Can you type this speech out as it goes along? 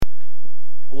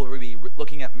We'll be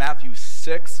looking at Matthew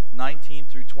 6:19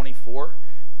 through 24.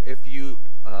 If you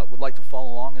would like to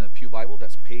follow along in the Pew Bible,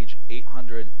 that's page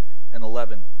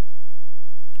 811.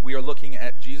 We are looking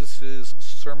at Jesus'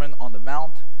 Sermon on the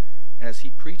Mount as he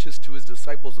preaches to his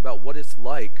disciples about what it's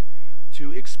like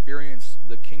to experience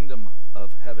the kingdom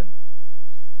of heaven,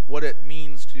 what it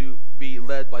means to be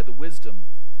led by the wisdom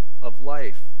of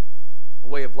life, a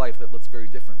way of life that looks very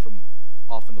different from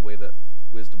often the way that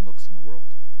wisdom looks in the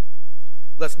world.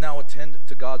 Let's now attend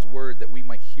to God's word that we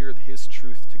might hear his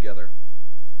truth together.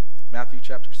 Matthew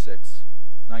chapter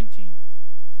 6:19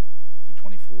 through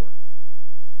 24.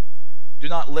 Do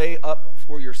not lay up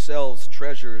for yourselves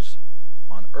treasures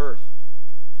on earth,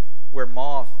 where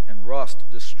moth and rust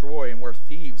destroy and where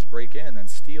thieves break in and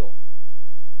steal.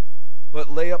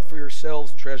 But lay up for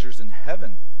yourselves treasures in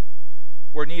heaven,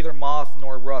 where neither moth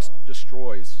nor rust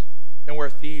destroys, and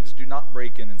where thieves do not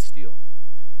break in and steal.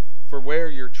 For where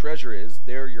your treasure is,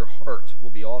 there your heart will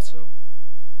be also.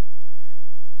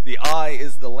 The eye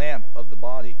is the lamp of the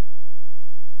body.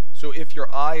 So if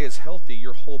your eye is healthy,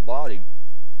 your whole body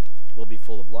will be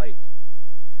full of light.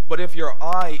 But if your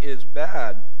eye is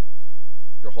bad,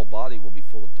 your whole body will be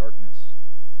full of darkness.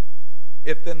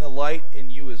 If then the light in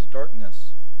you is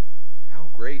darkness, how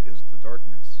great is the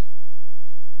darkness?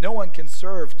 No one can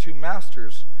serve two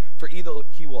masters, for either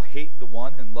he will hate the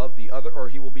one and love the other, or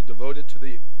he will be devoted to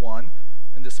the one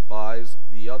and despise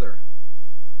the other.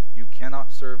 You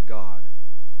cannot serve God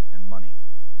and money.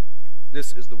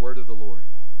 This is the word of the Lord.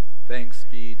 Thanks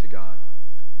be to God.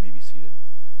 You may be seated.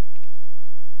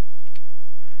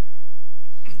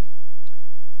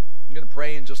 I'm going to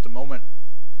pray in just a moment,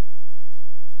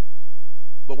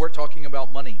 but we're talking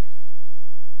about money.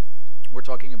 We're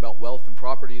talking about wealth and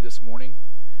property this morning,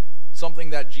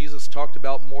 something that Jesus talked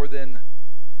about more than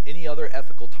any other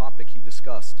ethical topic he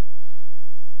discussed.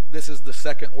 This is the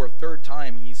second or third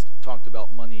time he's talked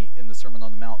about money in the Sermon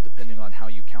on the Mount, depending on how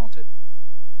you count it.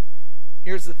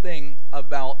 Here's the thing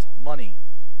about money.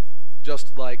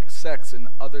 Just like sex and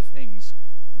other things,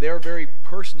 they're very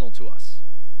personal to us.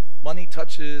 Money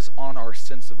touches on our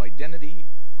sense of identity,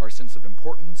 our sense of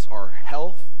importance, our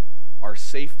health, our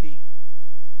safety.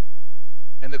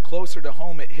 And the closer to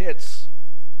home it hits,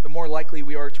 the more likely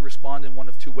we are to respond in one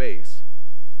of two ways.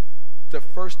 To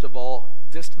first of all,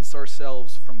 distance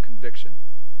ourselves from conviction.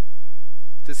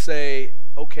 To say,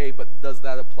 okay, but does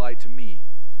that apply to me?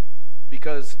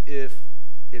 Because if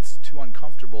it's too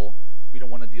uncomfortable, we don't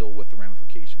want to deal with the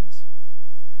ramifications.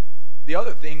 The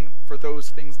other thing for those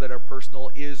things that are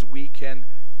personal is we can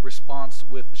respond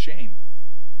with shame.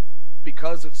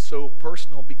 Because it's so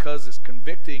personal, because it's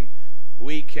convicting,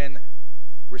 we can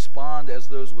respond as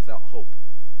those without hope.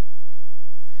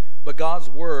 But God's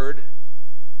word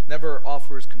never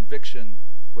offers conviction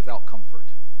without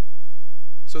comfort.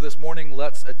 So this morning,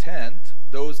 let's attend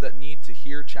those that need to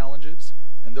hear challenges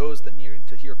and those that need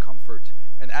to hear comfort,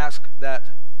 and ask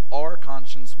that our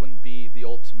conscience wouldn't be the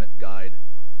ultimate guide,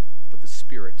 but the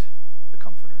Spirit, the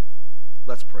Comforter.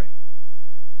 Let's pray.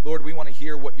 Lord, we want to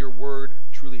hear what your word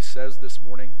truly says this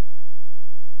morning,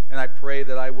 and I pray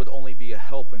that I would only be a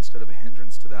help instead of a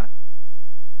hindrance to that.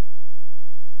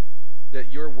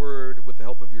 That your word, with the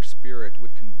help of your Spirit,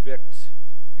 would convict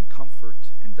and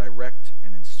comfort and direct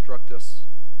and instruct us,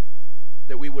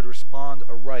 that we would respond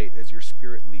aright as your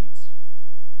Spirit leads.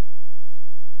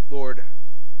 Lord,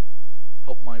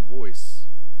 help my voice,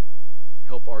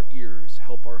 help our ears,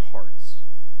 help our hearts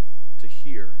to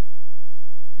hear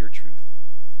your truth.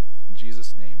 In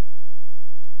Jesus' name,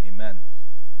 amen.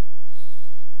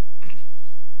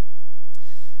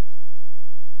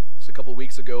 Just a couple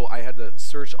weeks ago, I had to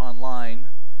search online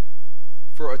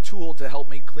for a tool to help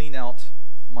me clean out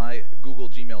my Google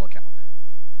Gmail account.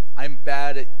 I'm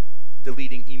bad at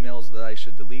deleting emails that I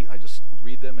should delete. I just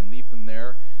read them and leave them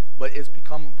there. But it's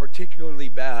become particularly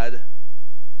bad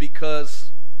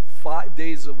because 5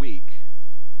 days a week,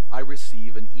 I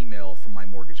receive an email from my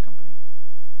mortgage company.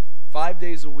 5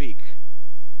 days a week.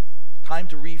 Time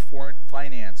to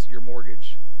refinance your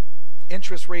mortgage.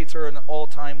 Interest rates are at an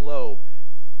all-time low.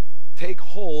 Take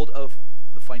hold of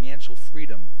the financial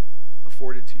freedom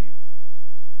afforded to you.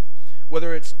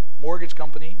 Whether it's mortgage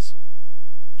companies,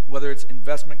 whether it's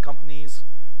investment companies,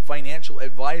 financial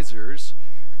advisors,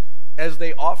 as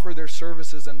they offer their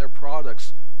services and their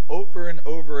products over and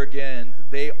over again,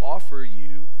 they offer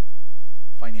you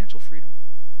financial freedom.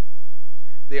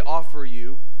 They offer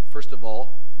you, first of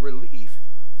all, relief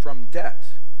from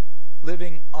debt,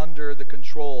 living under the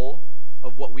control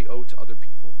of what we owe to other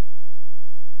people.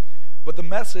 But the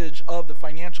message of the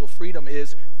financial freedom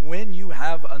is when you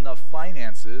have enough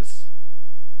finances,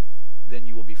 then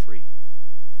you will be free.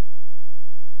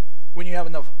 When you have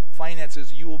enough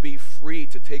finances, you will be free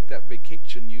to take that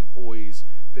vacation you've always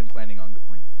been planning on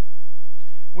going.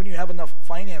 When you have enough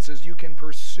finances, you can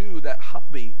pursue that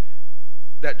hobby,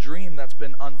 that dream that's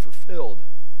been unfulfilled.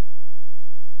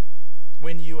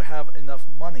 When you have enough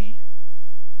money,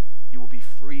 you will be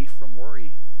free from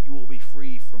worry. You will be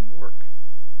free from work,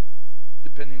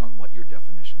 depending on what your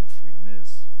definition of freedom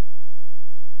is.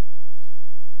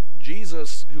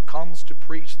 Jesus, who comes to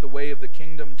preach the way of the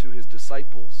kingdom to his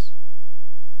disciples,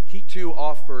 he too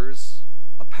offers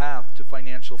a path to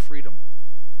financial freedom.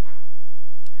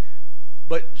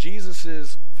 But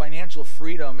Jesus' financial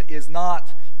freedom is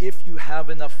not, if you have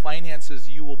enough finances,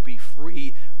 you will be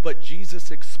free. But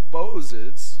Jesus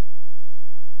exposes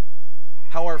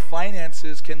how our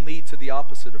finances can lead to the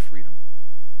opposite of freedom.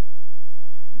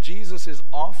 Jesus is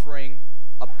offering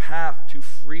a path to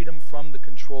freedom from the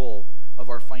control of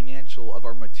our financial, of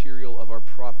our material, of our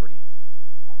property.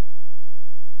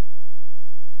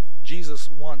 Jesus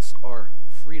wants our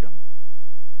freedom.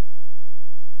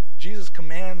 Jesus'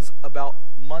 commands about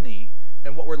money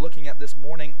and what we're looking at this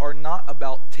morning are not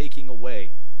about taking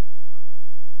away,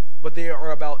 but they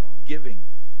are about giving.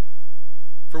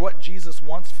 For what Jesus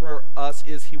wants for us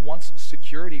is he wants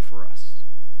security for us.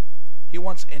 He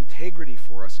wants integrity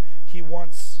for us. He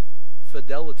wants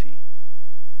fidelity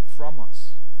from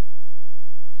us.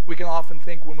 We can often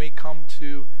think when we come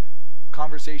to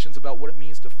conversations about what it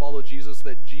means to follow Jesus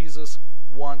that Jesus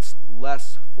wants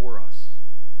less for us.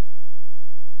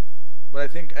 But I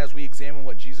think as we examine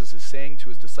what Jesus is saying to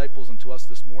his disciples and to us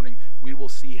this morning, we will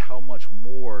see how much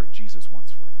more Jesus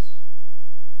wants for us.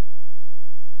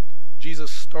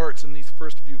 Jesus starts in these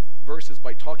first few verses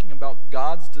by talking about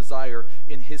God's desire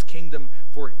in his kingdom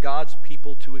for God's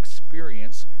people to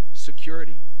experience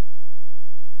security.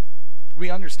 We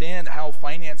understand how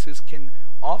finances can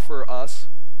offer us,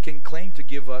 can claim to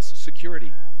give us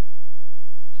security.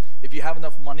 If you have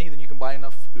enough money, then you can buy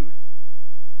enough food.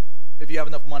 If you have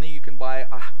enough money, you can buy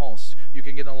a house. You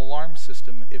can get an alarm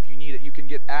system if you need it. You can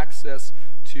get access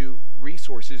to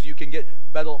resources. You can get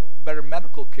better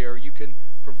medical care. You can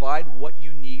provide what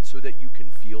you need so that you can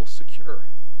feel secure.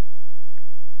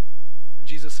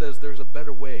 Jesus says there's a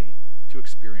better way to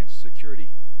experience security.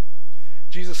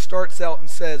 Jesus starts out and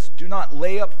says, do not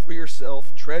lay up for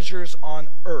yourself treasures on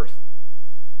earth.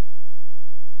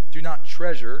 Do not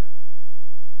treasure.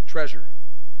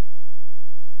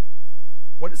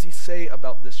 What does he say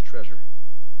about this treasure?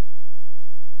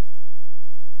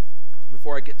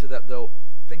 Before I get to that, though,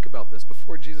 think about this.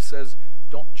 Before Jesus says,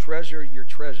 don't treasure your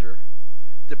treasure,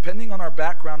 depending on our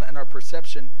background and our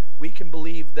perception, we can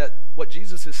believe that what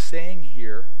Jesus is saying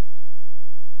here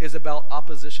is about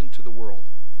opposition to the world.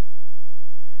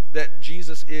 That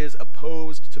Jesus is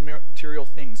opposed to material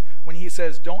things. When he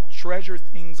says, don't treasure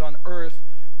things on earth,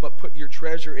 but put your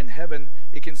treasure in heaven,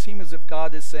 it can seem as if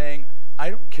God is saying, I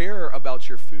don't care about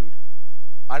your food.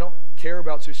 I don't care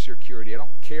about your security. I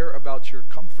don't care about your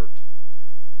comfort.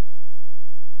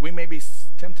 We may be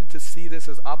tempted to see this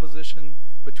as opposition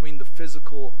between the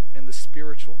physical and the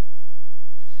spiritual.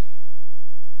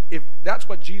 If that's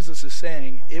what Jesus is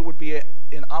saying, it would be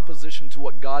in opposition to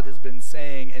what God has been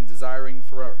saying and desiring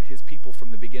for his people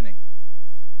from the beginning.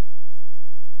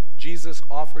 Jesus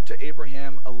offered to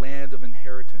Abraham a land of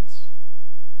inheritance.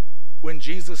 When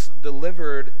Jesus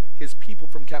delivered his people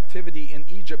from captivity in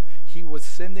Egypt, he was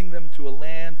sending them to a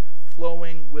land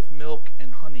flowing with milk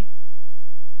and honey.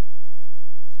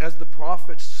 As the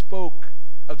prophets spoke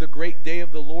of the great day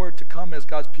of the Lord to come as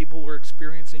God's people were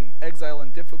experiencing exile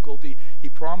and difficulty, he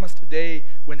promised a day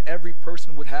when every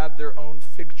person would have their own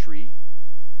fig tree,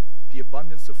 the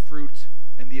abundance of fruit,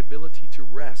 and the ability to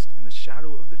rest in the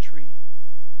shadow of the tree.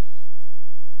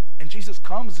 And Jesus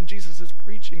comes and Jesus is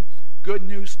preaching good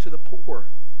news to the poor.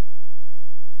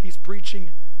 He's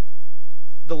preaching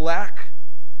the lack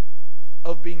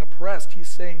of being oppressed. He's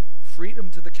saying freedom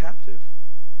to the captive.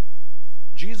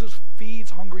 Jesus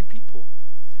feeds hungry people.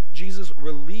 Jesus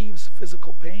relieves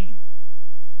physical pain.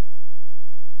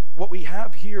 What we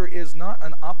have here is not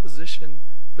an opposition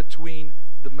between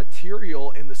the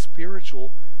material and the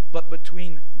spiritual, but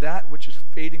between that which is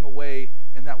fading away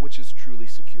and that which is truly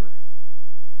secure.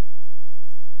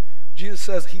 Jesus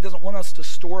says he doesn't want us to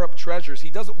store up treasures. He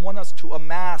doesn't want us to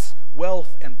amass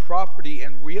wealth and property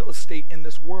and real estate in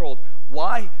this world.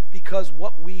 Why? Because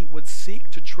what we would seek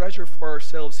to treasure for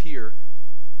ourselves here,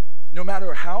 no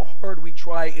matter how hard we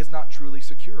try, is not truly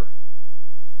secure.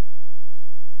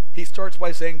 He starts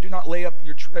by saying, do not lay up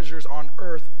your treasures on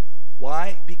earth.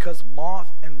 Why? Because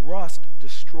moth and rust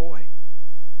destroy.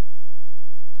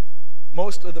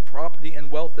 Most of the property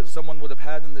and wealth that someone would have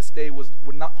had in this day would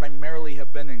not primarily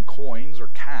have been in coins or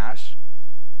cash,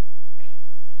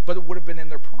 but it would have been in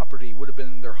their property, would have been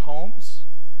in their homes,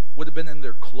 would have been in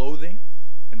their clothing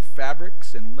and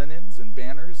fabrics and linens and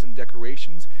banners and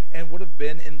decorations, and would have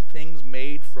been in things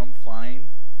made from fine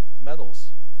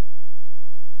metals.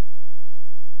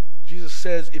 Jesus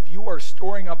says, if you are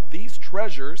storing up these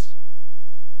treasures,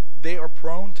 they are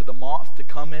prone to the moth to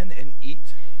come in and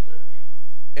eat,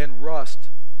 and rust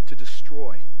to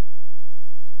destroy.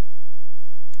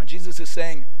 And Jesus is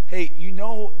saying, hey, you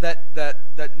know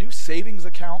that new savings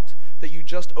account that you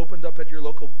just opened up at your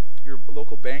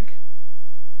local bank?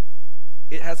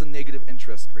 It has a negative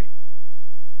interest rate.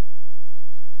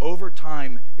 Over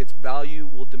time, its value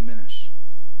will diminish.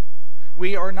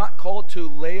 We are not called to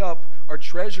lay up our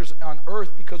treasures on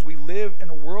earth because we live in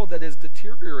a world that is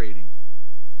deteriorating.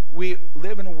 We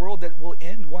live in a world that will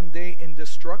end one day in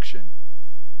destruction.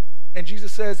 And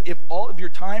Jesus says, if all of your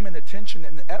time and attention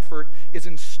and effort is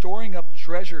in storing up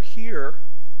treasure here,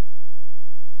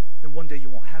 then one day you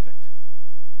won't have it.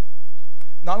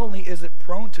 Not only is it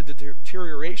prone to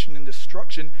deterioration and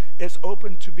destruction, it's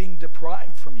open to being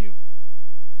deprived from you.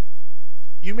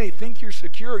 You may think you're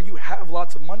secure, you have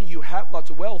lots of money, you have lots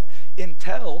of wealth,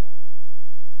 until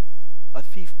a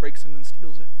thief breaks in and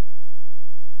steals it.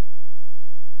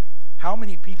 How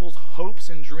many people's hopes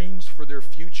and dreams for their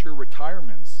future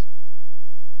retirements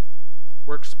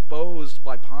were exposed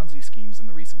by Ponzi schemes in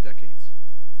the recent decades?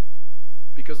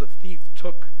 Because a thief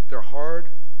took their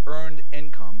hard-earned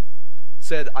income,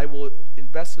 said, I will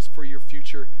invest this for your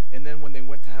future, and then when they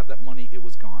went to have that money, it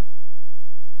was gone.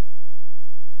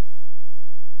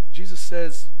 Jesus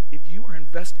says, if you are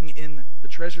investing in the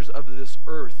treasures of this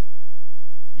earth,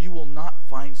 you will not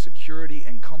find security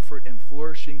and comfort and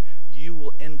flourishing. You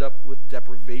will end up with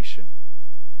deprivation.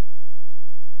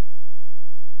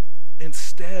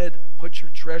 Instead, put your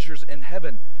treasures in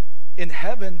heaven. In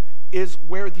heaven is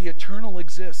where the eternal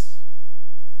exists.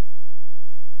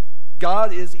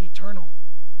 God is eternal.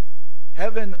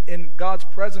 Heaven in God's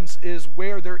presence is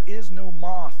where there is no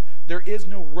moth, there is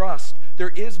no rust, there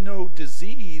is no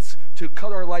disease to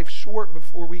cut our life short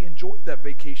before we enjoy that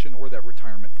vacation or that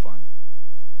retirement fund.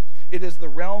 It is the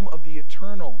realm of the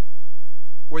eternal,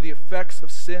 where the effects of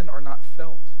sin are not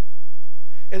felt.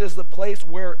 It is the place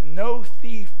where no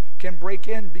thief can break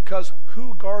in, because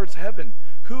who guards heaven?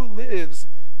 Who lives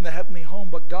in the heavenly home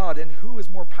but God? And who is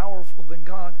more powerful than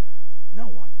God? No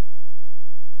one.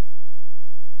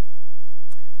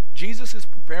 Jesus is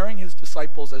preparing his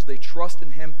disciples as they trust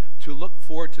in him to look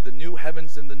forward to the new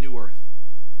heavens and the new earth.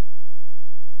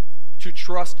 To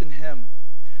trust in him.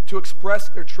 To express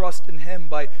their trust in him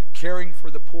by caring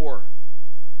for the poor,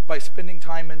 by spending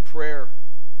time in prayer,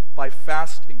 by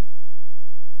fasting,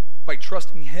 by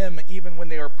trusting him even when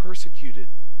they are persecuted,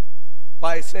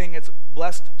 by saying it's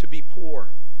blessed to be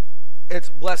poor, it's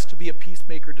blessed to be a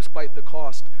peacemaker despite the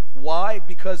cost. Why?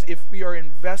 Because if we are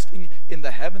investing in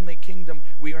the heavenly kingdom,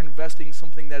 we are investing in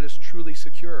something that is truly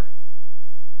secure.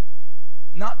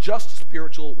 Not just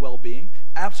spiritual well-being,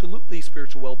 absolutely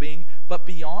spiritual well-being, but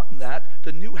beyond that,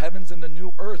 the new heavens and the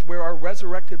new earth, where our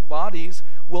resurrected bodies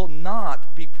will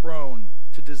not be prone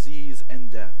to disease and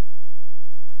death,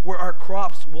 where our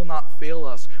crops will not fail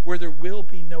us, where there will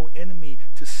be no enemy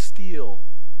to steal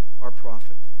our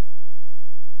profit.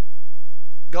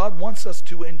 God wants us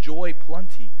to enjoy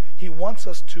plenty. He wants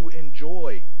us to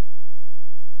enjoy.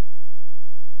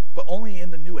 But only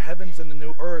in the new heavens and the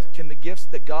new earth can the gifts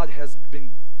that God has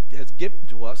given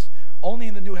to us, only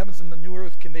in the new heavens and the new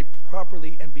earth can they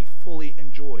properly and be fully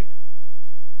enjoyed.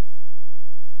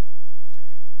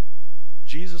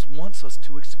 Jesus wants us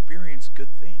to experience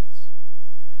good things.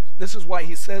 This is why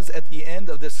he says at the end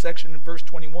of this section in verse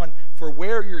 21, "For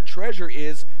where your treasure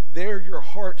is, there your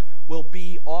heart will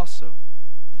be also."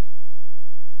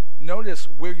 Notice,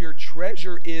 where your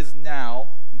treasure is now,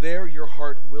 there your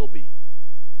heart will be.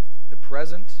 The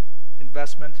present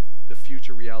investment, the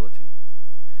future reality.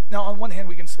 Now, on one hand,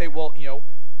 we can say, well,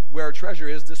 where our treasure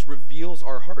is, this reveals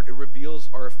our heart. It reveals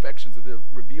our affections. It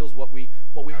reveals what we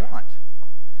want.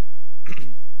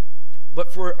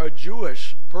 But for a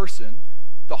Jewish person,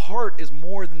 the heart is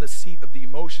more than the seat of the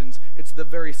emotions. It's the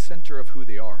very center of who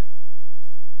they are.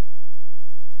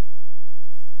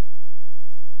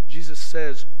 Jesus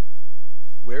says,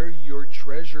 where your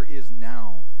treasure is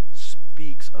now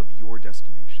speaks of your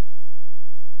destination.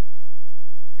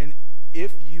 And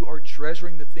if you are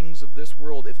treasuring the things of this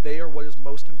world, if they are what is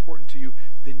most important to you,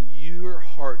 then your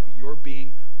heart, your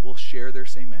being, will share their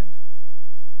same end.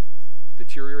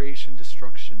 Deterioration,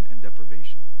 destruction, and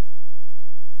deprivation.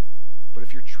 But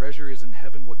if your treasure is in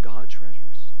heaven, what God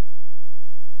treasures,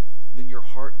 then your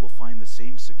heart will find the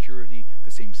same security,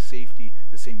 the same safety,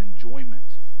 the same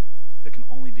enjoyment that can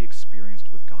only be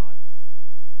experienced with God.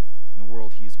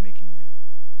 is making new.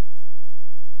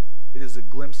 It is a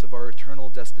glimpse of our eternal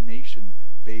destination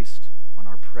based on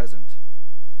our present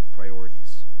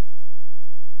priorities.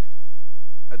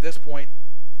 At this point,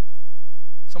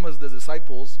 some of the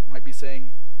disciples might be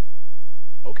saying,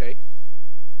 okay,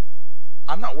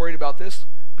 I'm not worried about this,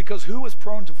 because who was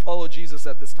prone to follow Jesus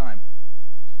at this time?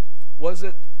 Was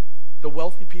it the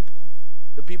wealthy people?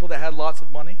 The people that had lots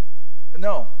of money?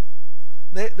 No.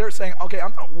 They're saying, okay,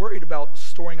 I'm not worried about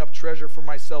storing up treasure for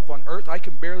myself on earth. I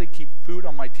can barely keep food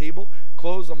on my table,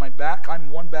 clothes on my back. I'm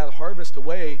one bad harvest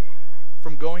away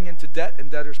from going into debt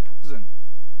and debtor's prison.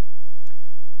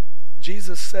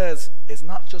 Jesus says it's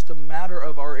not just a matter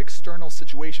of our external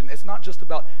situation. It's not just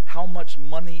about how much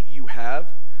money you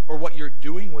have or what you're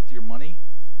doing with your money.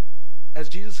 As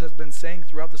Jesus has been saying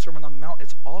throughout the Sermon on the Mount,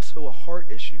 it's also a heart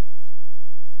issue.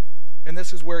 And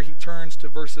this is where he turns to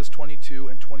verses 22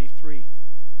 and 23.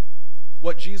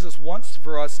 What Jesus wants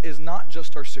for us is not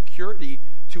just our security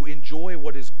to enjoy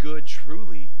what is good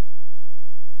truly,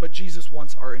 but Jesus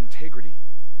wants our integrity.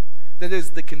 That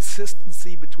is, the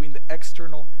consistency between the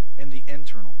external and the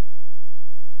internal.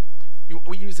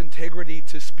 We use integrity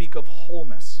to speak of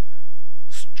wholeness.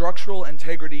 Structural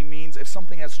integrity means if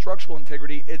something has structural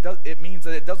integrity, it means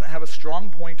that it doesn't have a strong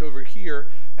point over here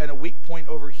and a weak point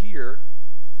over here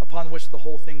upon which the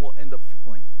whole thing will end up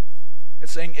falling.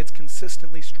 It's saying it's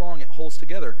consistently strong, it holds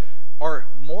together. Our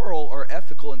moral or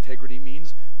ethical integrity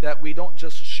means that we don't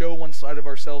just show one side of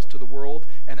ourselves to the world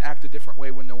and act a different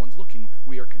way when no one's looking.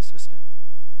 We are consistent.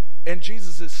 And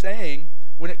Jesus is saying,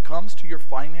 when it comes to your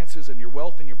finances and your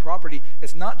wealth and your property,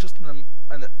 it's not just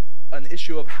an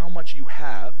issue of how much you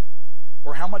have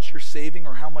or how much you're saving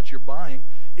or how much you're buying.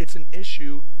 It's an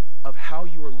issue of how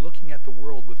you are looking at the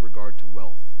world with regard to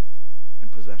wealth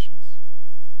and possessions.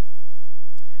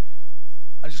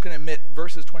 I'm just going to admit,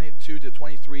 verses 22 to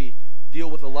 23 deal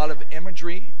with a lot of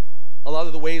imagery, a lot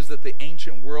of the ways that the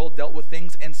ancient world dealt with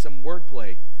things, and some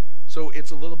wordplay. So it's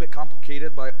a little bit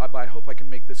complicated, but I hope I can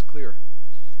make this clear.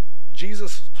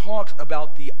 Jesus talks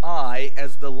about the eye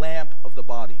as the lamp of the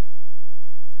body.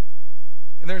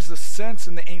 And there's this sense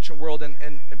in the ancient world, and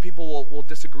people will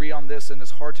disagree on this, and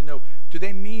it's hard to know. Do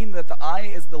they mean that the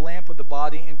eye is the lamp of the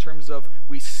body in terms of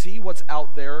we see what's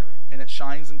out there and it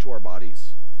shines into our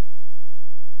bodies?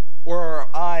 Or are our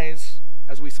eyes,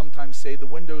 as we sometimes say, the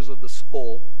windows of the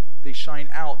soul, they shine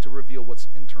out to reveal what's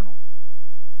internal?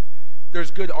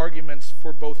 There's good arguments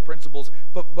for both principles,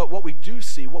 but what we do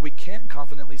see, what we can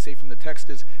confidently say from the text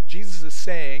is Jesus is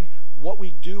saying what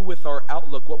we do with our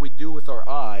outlook, what we do with our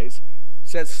eyes,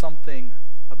 says something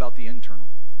about the internal.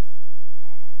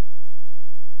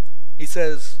 He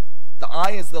says, the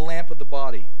eye is the lamp of the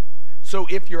body. So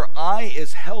if your eye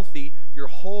is healthy, your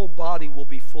whole body will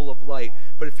be full of light.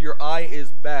 But if your eye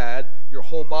is bad, your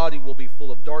whole body will be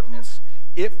full of darkness.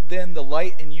 If then the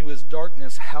light in you is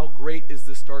darkness, how great is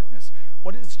this darkness?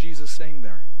 What is Jesus saying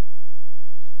there?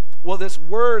 Well, this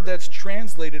word that's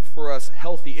translated for us,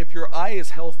 healthy, if your eye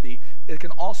is healthy, it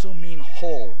can also mean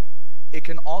whole. It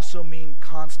can also mean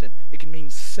constant. It can mean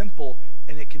simple,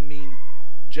 and it can mean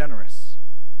generous.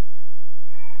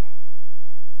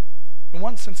 In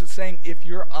one sense, it's saying if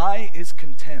your eye is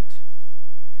content,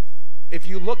 if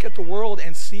you look at the world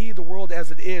and see the world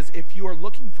as it is, if you are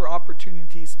looking for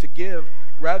opportunities to give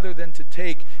rather than to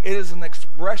take, it is an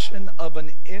expression of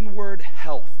an inward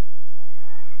health.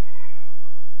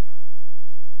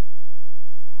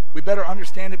 We better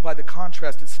understand it by the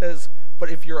contrast. It says, but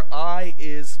if your eye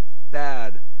is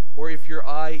bad, or if your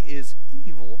eye is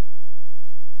evil,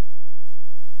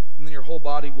 then your whole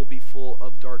body will be full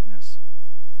of darkness.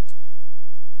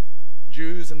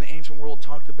 Jews in the ancient world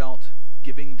talked about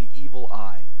giving the evil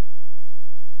eye.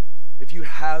 If you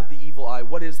have the evil eye,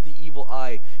 what is the evil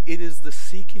eye? It is the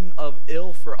seeking of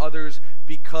ill for others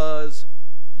because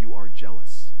you are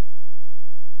jealous,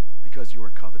 because you are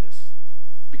covetous,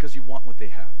 because you want what they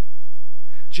have.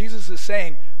 Jesus is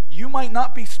saying, you might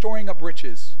not be storing up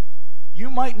riches. You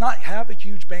might not have a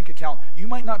huge bank account. You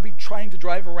might not be trying to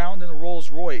drive around in a Rolls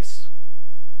Royce.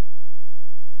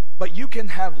 But you can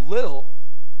have little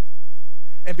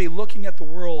and be looking at the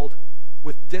world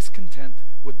with discontent,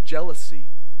 with jealousy,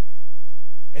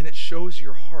 and it shows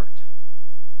your heart.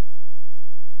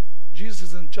 Jesus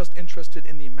isn't just interested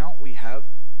in the amount we have,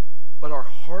 but our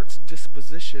heart's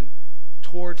disposition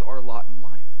towards our lot in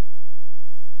life.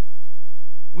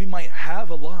 We might have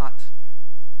a lot,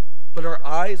 but our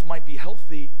eyes might be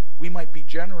healthy, we might be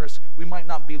generous, we might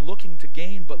not be looking to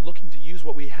gain, but looking to use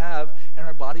what we have, and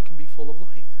our body can be full of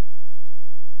light.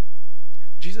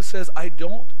 Jesus says, I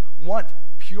don't want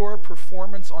pure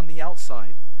performance on the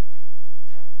outside.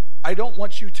 I don't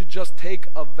want you to just take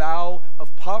a vow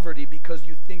of poverty because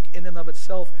you think in and of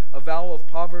itself a vow of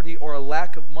poverty or a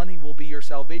lack of money will be your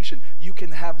salvation. You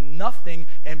can have nothing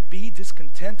and be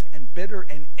discontent and bitter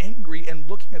and angry and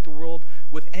looking at the world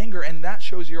with anger, and that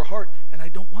shows your heart, and I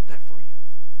don't want that for you.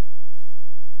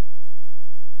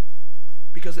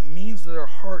 Because it means that our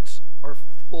hearts are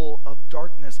full of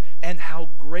darkness. And how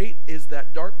great is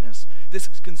that darkness? This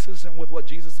is consistent with what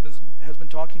Jesus has been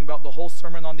talking about the whole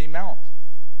Sermon on the Mount.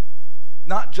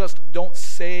 Not just don't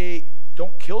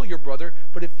kill your brother,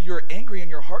 but if you're angry in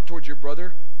your heart towards your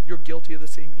brother, you're guilty of the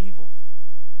same evil.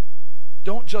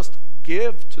 Don't just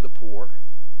give to the poor,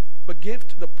 but give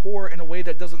to the poor in a way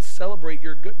that doesn't celebrate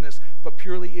your goodness, but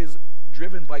purely is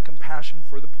driven by compassion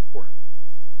for the poor.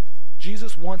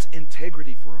 Jesus wants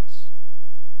integrity for us.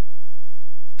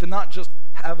 To not just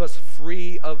have us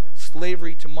free of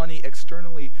slavery to money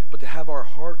externally, but to have our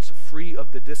hearts free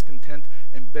of the discontent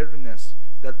and bitterness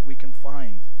that we can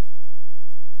find.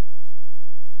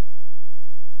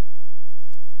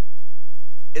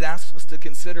 It asks us to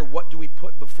consider, what do we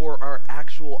put before our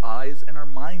actual eyes and our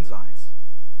mind's eyes?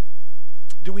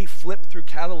 Do we flip through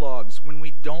catalogs when we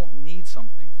don't need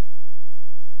something,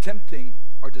 tempting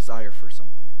our desire for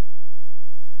something?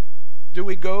 Do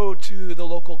we go to the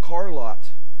local car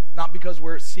lot, not because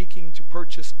we're seeking to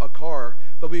purchase a car,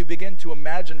 but we begin to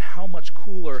imagine how much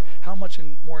cooler, how much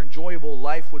more enjoyable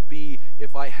life would be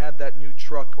if I had that new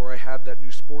truck or I had that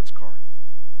new sports car?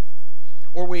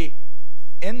 Or we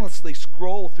endlessly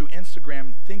scroll through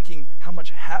Instagram thinking how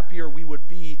much happier we would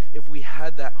be if we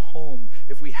had that home,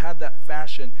 if we had that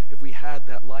fashion, if we had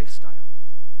that lifestyle.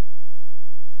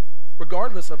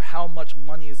 Regardless of how much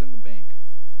money is in the bank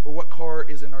or what car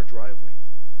is in our driveway.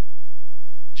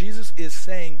 Jesus is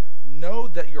saying, know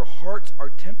that your hearts are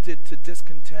tempted to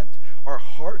discontent. Our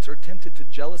hearts are tempted to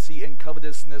jealousy and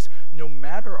covetousness, no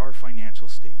matter our financial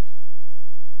state.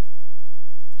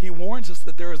 He warns us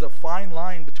that there is a fine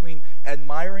line between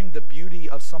admiring the beauty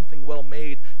of something well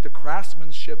made, the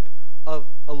craftsmanship of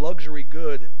a luxury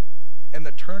good, and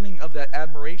the turning of that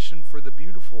admiration for the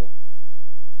beautiful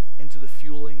into the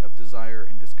fueling of desire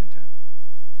and discontent.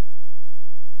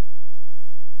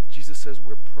 Jesus says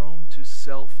we're prone to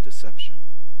self-deception.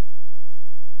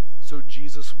 So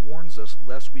Jesus warns us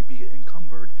lest we be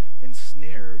encumbered,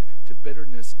 ensnared to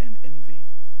bitterness and envy,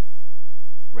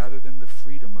 rather than the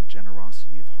freedom of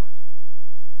generosity of heart.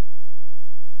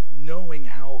 Knowing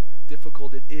how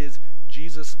difficult it is,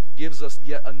 Jesus gives us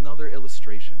yet another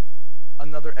illustration,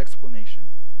 another explanation.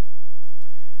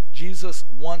 Jesus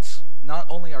wants not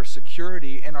only our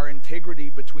security and our integrity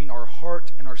between our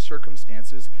heart and our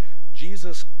circumstances,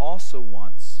 Jesus also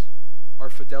wants our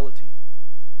fidelity.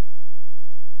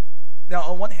 Now,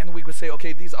 on one hand, we could say,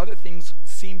 okay, these other things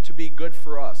seem to be good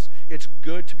for us. It's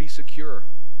good to be secure.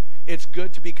 It's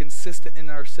good to be consistent in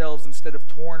ourselves instead of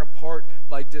torn apart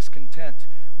by discontent.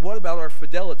 What about our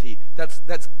fidelity?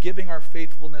 That's giving our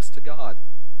faithfulness to God.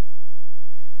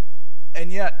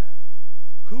 And yet,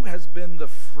 who has been the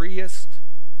freest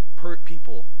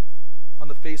people on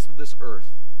the face of this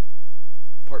earth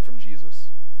apart from Jesus?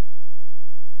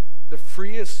 The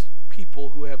freest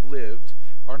people who have lived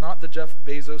are not the Jeff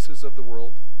Bezoses of the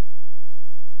world,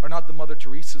 are not the Mother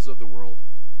Teresas of the world.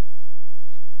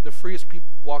 The freest people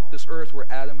who walked this earth were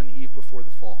Adam and Eve before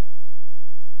the fall.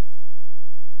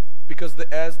 Because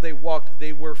as they walked,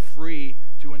 they were free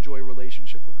to enjoy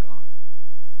relationship with God.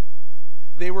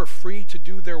 They were free to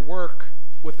do their work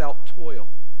without toil.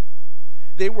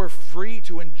 They were free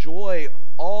to enjoy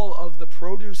all of the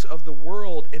produce of the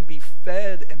world and be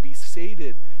fed and be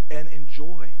sated and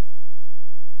enjoy.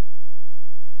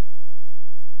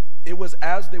 It was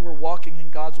as they were walking in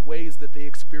God's ways that they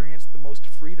experienced the most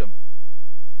freedom.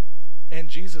 And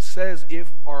Jesus says,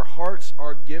 if our hearts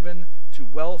are given to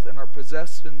wealth and our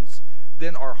possessions,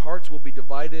 then our hearts will be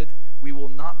divided. We will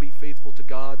not be faithful to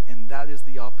God, and that is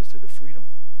the opposite of freedom.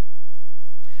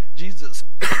 Jesus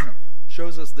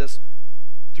shows us this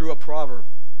through a proverb,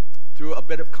 through a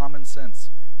bit of common sense.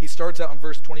 He starts out in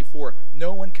verse 24,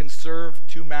 no one can serve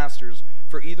two masters,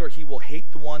 for either he will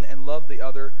hate the one and love the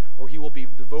other, or he will be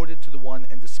devoted to the one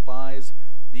and despise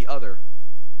the other.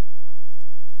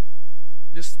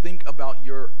 Just think about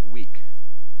your week,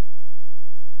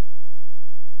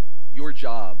 your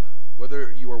job,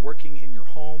 whether you are working in your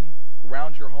home,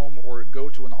 around your home, or go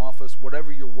to an office,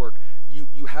 whatever your work,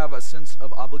 you have a sense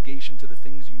of obligation to the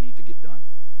things you need to get done.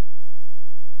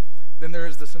 Then there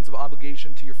is the sense of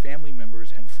obligation to your family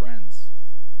members and friends.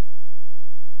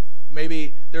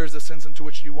 Maybe there is a sense into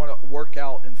which you want to work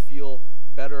out and feel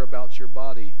better about your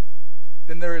body.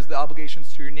 Then there is the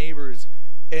obligations to your neighbors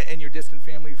and your distant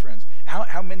family friends?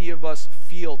 How many of us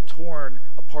feel torn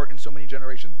apart in so many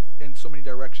generations, in so many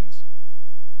directions?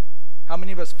 How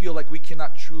many of us feel like we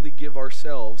cannot truly give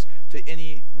ourselves to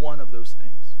any one of those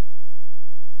things?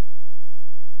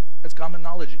 It's common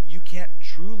knowledge. You can't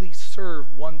truly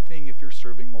serve one thing if you're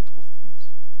serving multiple things.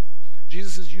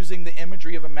 Jesus is using the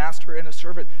imagery of a master and a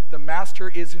servant. The master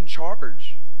is in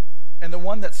charge. And the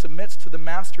one that submits to the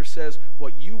master says,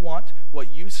 what you want,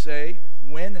 what you say,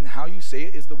 when and how you say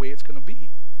it is the way it's going to be.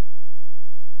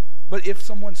 But if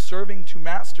someone's serving two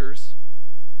masters,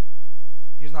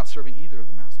 he's not serving either of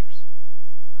the masters.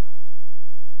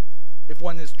 If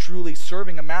one is truly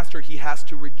serving a master, he has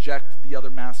to reject the other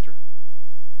master.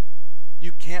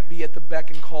 You can't be at the beck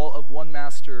and call of one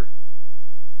master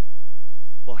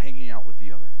while hanging out with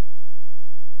the other.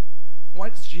 Why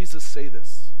does Jesus say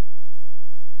this?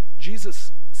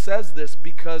 Jesus says this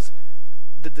because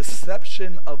the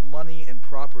deception of money and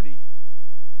property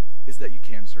is that you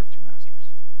can serve two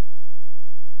masters.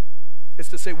 It's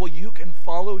to say, well, you can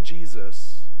follow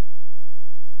Jesus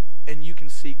and you can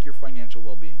seek your financial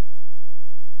well-being.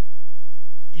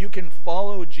 You can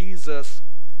follow Jesus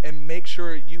and make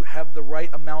sure you have the right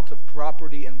amount of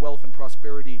property and wealth and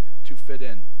prosperity to fit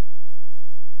in.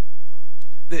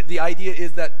 The idea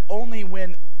is that only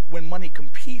when money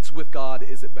competes with God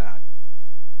is it bad.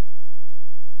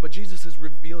 But Jesus is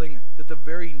revealing that the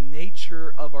very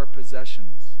nature of our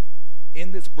possessions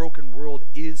in this broken world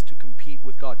is to compete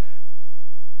with God.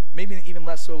 Maybe even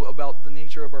less so about the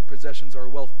nature of our possessions, our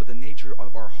wealth, but the nature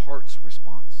of our heart's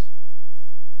response.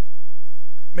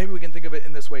 Maybe we can think of it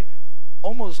in this way.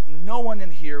 Almost no one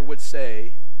in here would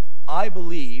say, I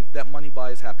believe that money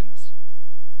buys happiness.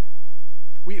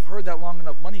 We've heard that long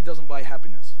enough. Money doesn't buy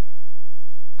happiness.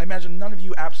 I imagine none of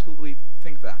you absolutely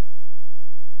think that.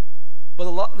 But a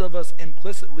lot of us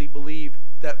implicitly believe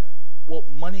that, well,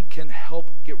 money can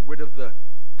help get rid of the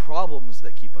problems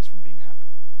that keep us from being happy.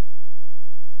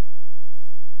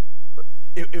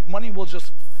 If money will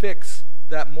just fix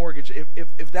that mortgage,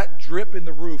 if that drip in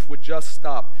the roof would just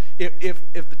stop,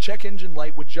 if the check engine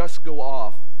light would just go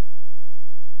off,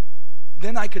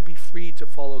 then I could be free to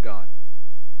follow God.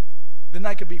 Then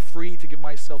I could be free to give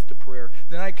myself to prayer.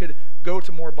 Then I could go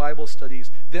to more Bible studies.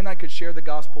 Then I could share the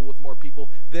gospel with more people.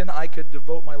 Then I could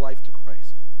devote my life to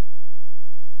Christ.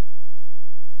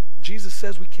 Jesus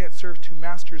says we can't serve two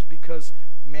masters because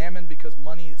mammon, because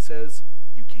money says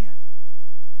you can.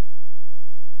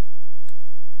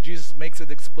 Jesus makes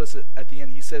it explicit at the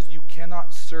end. He says you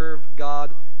cannot serve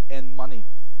God and money.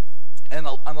 And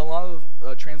a lot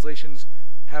of translations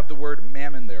have the word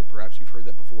mammon there. Perhaps you've heard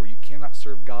that before. You cannot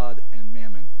serve God and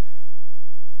mammon.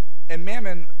 And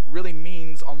mammon really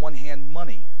means, on one hand,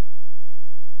 money.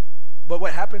 But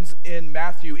what happens in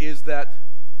Matthew is that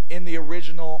in the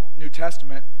original New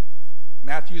Testament,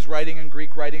 Matthew's writing in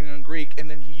Greek, and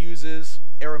then he uses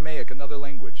Aramaic, another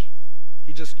language.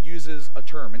 He just uses a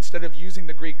term. Instead of using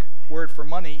the Greek word for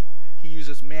money, he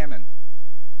uses mammon.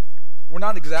 We're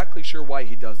not exactly sure why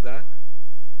he does that.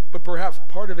 But perhaps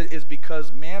part of it is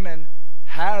because mammon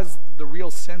has the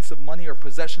real sense of money or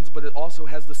possessions, but it also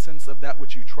has the sense of that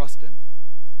which you trust in.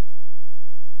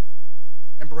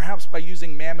 And perhaps by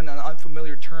using mammon, an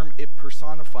unfamiliar term, it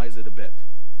personifies it a bit.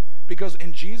 Because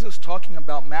in Jesus talking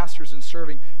about masters and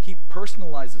serving, he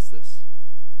personalizes this.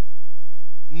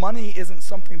 Money isn't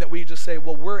something that we just say,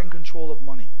 well, we're in control of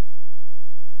money.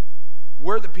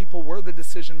 We're the people, we're the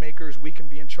decision makers, we can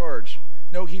be in charge.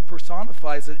 No, he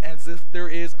personifies it as if there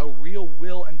is a real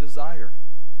will and desire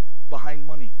behind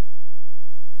money.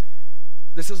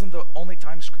 This isn't the only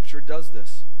time Scripture does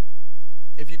this.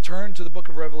 If you turn to the book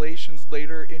of Revelations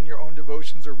later in your own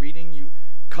devotions or reading, you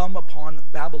come upon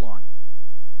Babylon.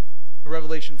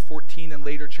 Revelation 14 and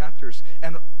later chapters.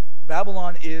 And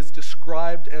Babylon is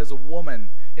described as a woman,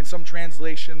 in some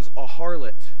translations a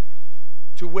harlot,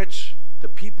 to which the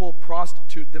people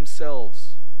prostitute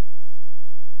themselves.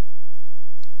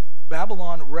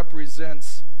 Babylon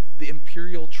represents the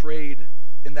imperial trade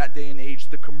in that day and age,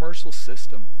 the commercial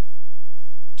system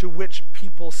to which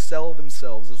people sell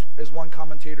themselves. As one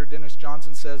commentator, Dennis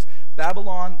Johnson, says,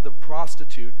 Babylon, the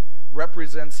prostitute,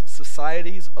 represents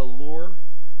society's allure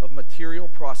of material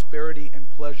prosperity and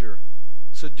pleasure,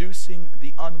 seducing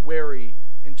the unwary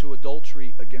into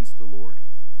adultery against the Lord.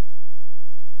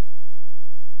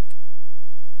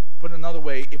 Put another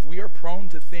way, if we are prone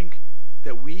to think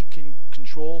that we can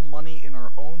control money in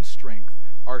our own strength,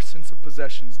 our sense of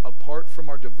possessions, apart from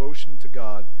our devotion to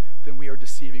God, then we are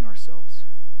deceiving ourselves.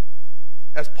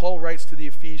 As Paul writes to the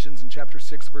Ephesians in chapter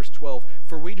 6, verse 12,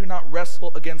 for we do not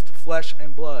wrestle against flesh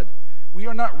and blood. We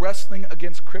are not wrestling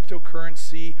against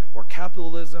cryptocurrency or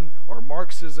capitalism or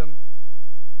Marxism.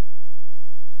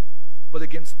 but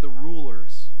against the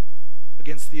rulers,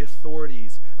 against the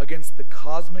authorities, against the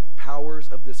cosmic powers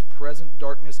of this present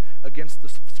darkness, against the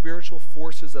spiritual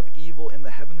forces of evil in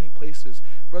the heavenly places.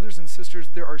 Brothers and sisters,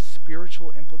 there are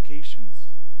spiritual implications.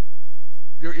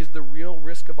 There is the real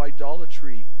risk of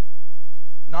idolatry,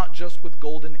 not just with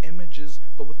golden images,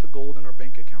 but with the gold in our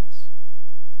bank accounts.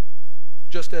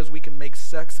 Just as we can make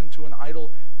sex into an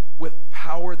idol with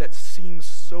power that seems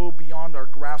so beyond our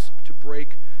grasp to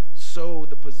break, so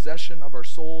the possession of our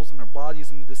souls and our bodies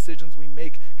and the decisions we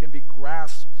make can be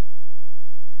grasped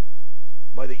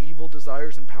by the evil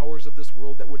desires and powers of this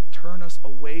world that would turn us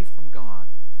away from God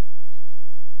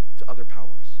to other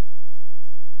powers.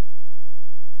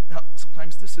 Now,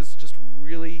 sometimes this is just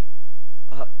really,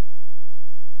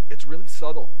 it's really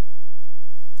subtle.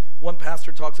 One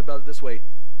pastor talks about it this way.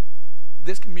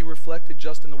 This can be reflected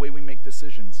just in the way we make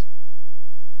decisions.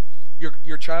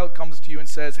 Your child comes to you and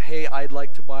says, hey, I'd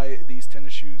like to buy these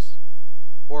tennis shoes.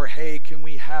 Or, hey, can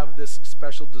we have this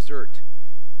special dessert?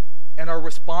 And our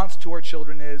response to our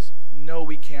children is, no,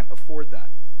 we can't afford that.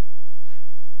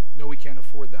 No, we can't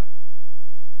afford that.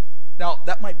 Now,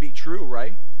 that might be true,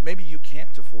 right? Maybe you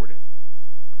can't afford it.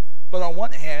 But on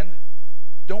one hand,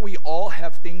 don't we all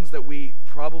have things that we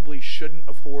probably shouldn't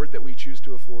afford that we choose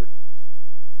to afford?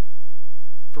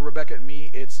 For Rebecca and me,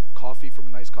 it's coffee from a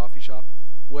nice coffee shop.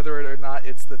 Whether or not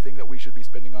it's the thing that we should be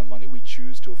spending on money, we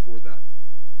choose to afford that.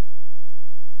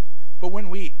 But when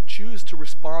we choose to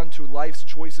respond to life's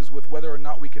choices with whether or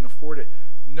not we can afford it,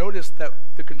 notice that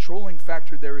the controlling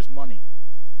factor there is money.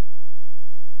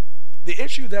 The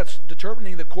issue that's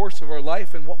determining the course of our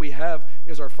life and what we have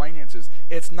is our finances.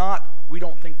 It's not, we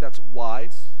don't think that's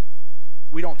wise.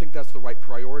 We don't think that's the right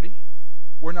priority.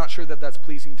 We're not sure that that's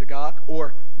pleasing to God,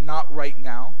 or not right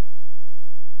now.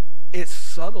 It's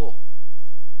subtle.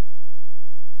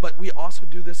 But we also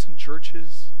do this in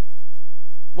churches.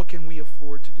 What can we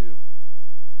afford to do?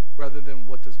 Rather than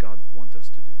what does God want us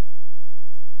to do?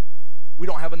 We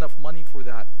don't have enough money for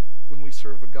that when we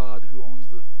serve a God who owns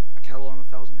a cattle on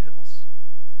 1,000 hills.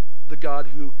 The God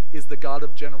who is the God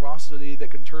of generosity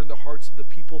that can turn the hearts of the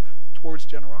people towards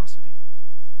generosity.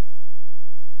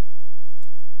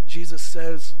 Jesus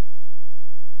says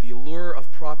the allure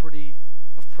of property,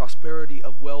 of prosperity,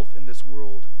 of wealth in this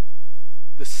world,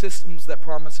 the systems that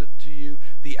promise it to you,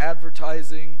 the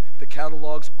advertising, the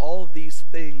catalogs, all of these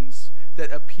things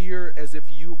that appear as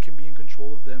if you can be in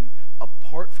control of them,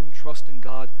 apart from trust in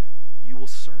God, you will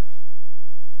serve.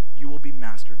 You will be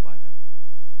mastered by them.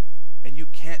 And you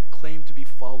can't claim to be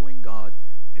following God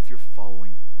if you're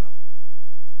following wealth.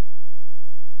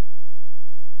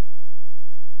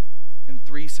 In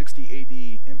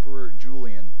 360 AD, Emperor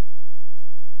Julian,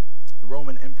 the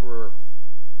Roman emperor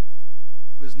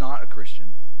who was not a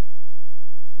Christian,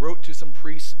 wrote to some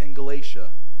priests in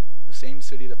Galatia, the same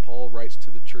city that Paul writes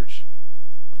to the church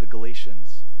of the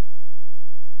Galatians.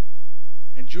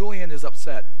 And Julian is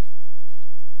upset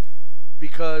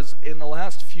because in the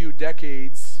last few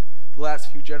decades, the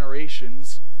last few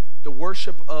generations, the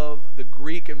worship of the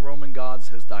Greek and Roman gods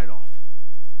has died off.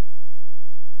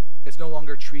 It's no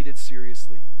longer treated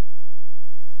seriously.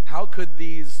 How could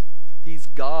these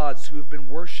gods who have been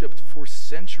worshipped for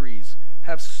centuries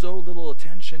have so little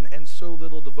attention and so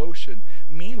little devotion?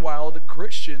 Meanwhile, the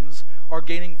Christians are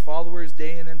gaining followers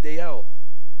day in and day out.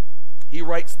 He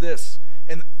writes this,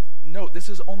 and note, this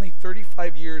is only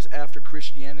 35 years after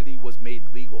Christianity was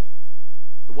made legal.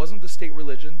 It wasn't the state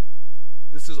religion.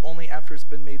 This is only after it's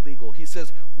been made legal. He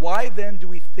says, why then do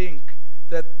we think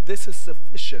that this is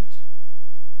sufficient,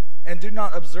 and do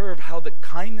not observe how the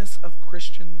kindness of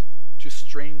Christians to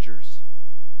strangers,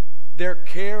 their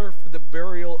care for the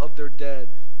burial of their dead,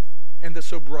 and the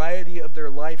sobriety of their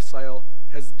lifestyle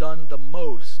has done the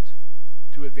most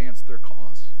to advance their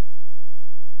cause?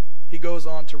 He goes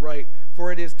on to write,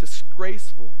 for it is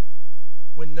disgraceful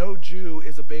when no Jew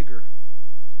is a beggar,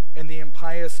 and the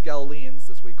impious Galileans,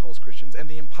 that's what he calls Christians, and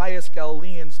the impious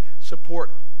Galileans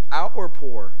support our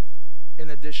poor in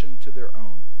addition to their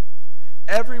own.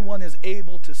 Everyone is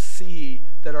able to see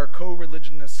that our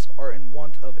co-religionists are in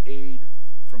want of aid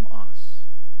from us.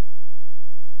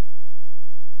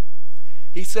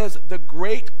 He says the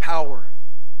great power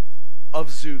of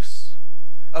Zeus,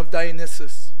 of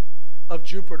Dionysus, of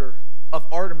Jupiter, of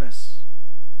Artemis,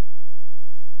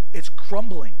 it's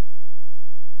crumbling.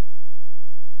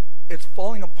 It's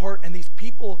falling apart, and these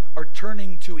people are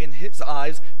turning to, in his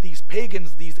eyes, these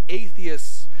pagans, these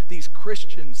atheists, these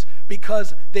Christians,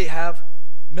 because they have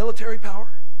military power,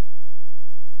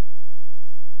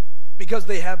 because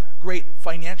they have great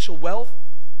financial wealth.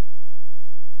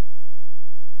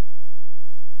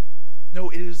 No,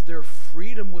 it is their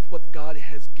freedom with what God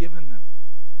has given them.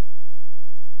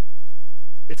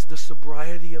 It's the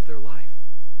sobriety of their life.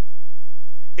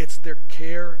 It's their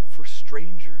care for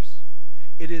strangers.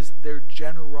 It is their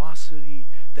generosity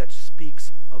that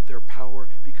speaks of their power,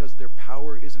 because their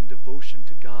power is in devotion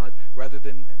to God rather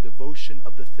than devotion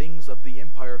of the things of the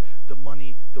empire, the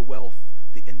money, the wealth,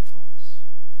 the influence.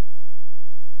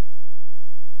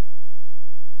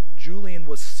 Julian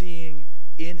was seeing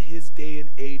in his day and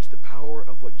age the power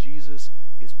of what Jesus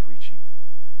is preaching.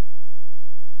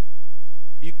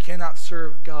 You cannot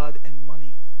serve God and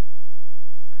money.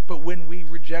 But when we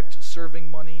reject serving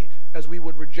money, as we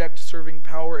would reject serving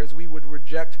power, as we would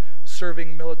reject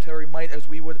serving military might, as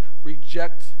we would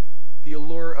reject the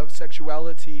allure of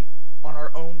sexuality on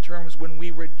our own terms, when we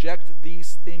reject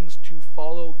these things to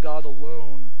follow God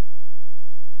alone,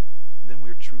 then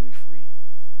we are truly free.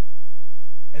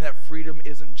 And that freedom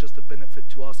isn't just a benefit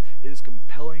to us, it is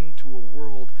compelling to a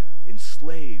world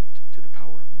enslaved to the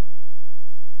power of money.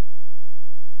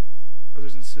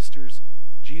 Brothers and sisters,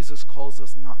 Jesus calls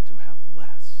us not to have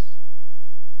less,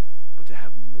 but to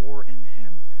have more in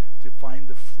him, to find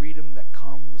the freedom that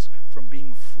comes from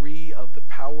being free of the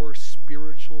power,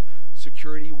 spiritual,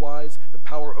 security-wise, the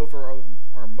power over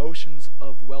our emotions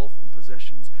of wealth and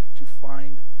possessions, to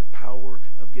find the power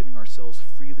of giving ourselves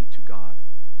freely to God,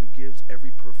 who gives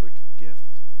every perfect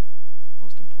gift,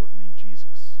 most importantly,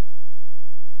 Jesus.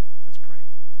 Let's pray.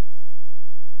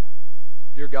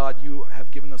 Dear God, you have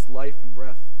given us life and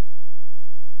breath.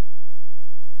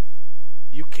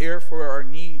 You care for our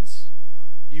needs.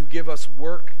 You give us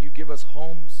work. You give us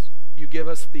homes. You give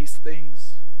us these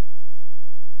things.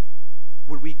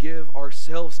 Would we give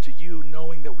ourselves to you,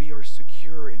 knowing that we are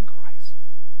secure in Christ?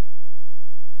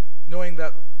 Knowing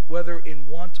that whether in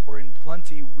want or in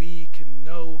plenty, we can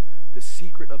know the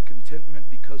secret of contentment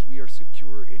because we are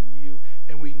secure in you.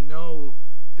 And we know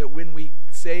that when we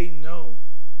say no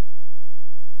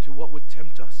to what would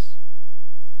tempt us,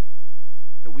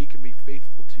 that we can be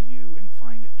faithful to you and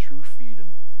find true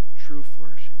freedom, true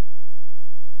flourishing.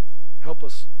 Help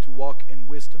us to walk in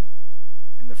wisdom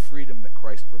and the freedom that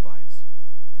Christ provides.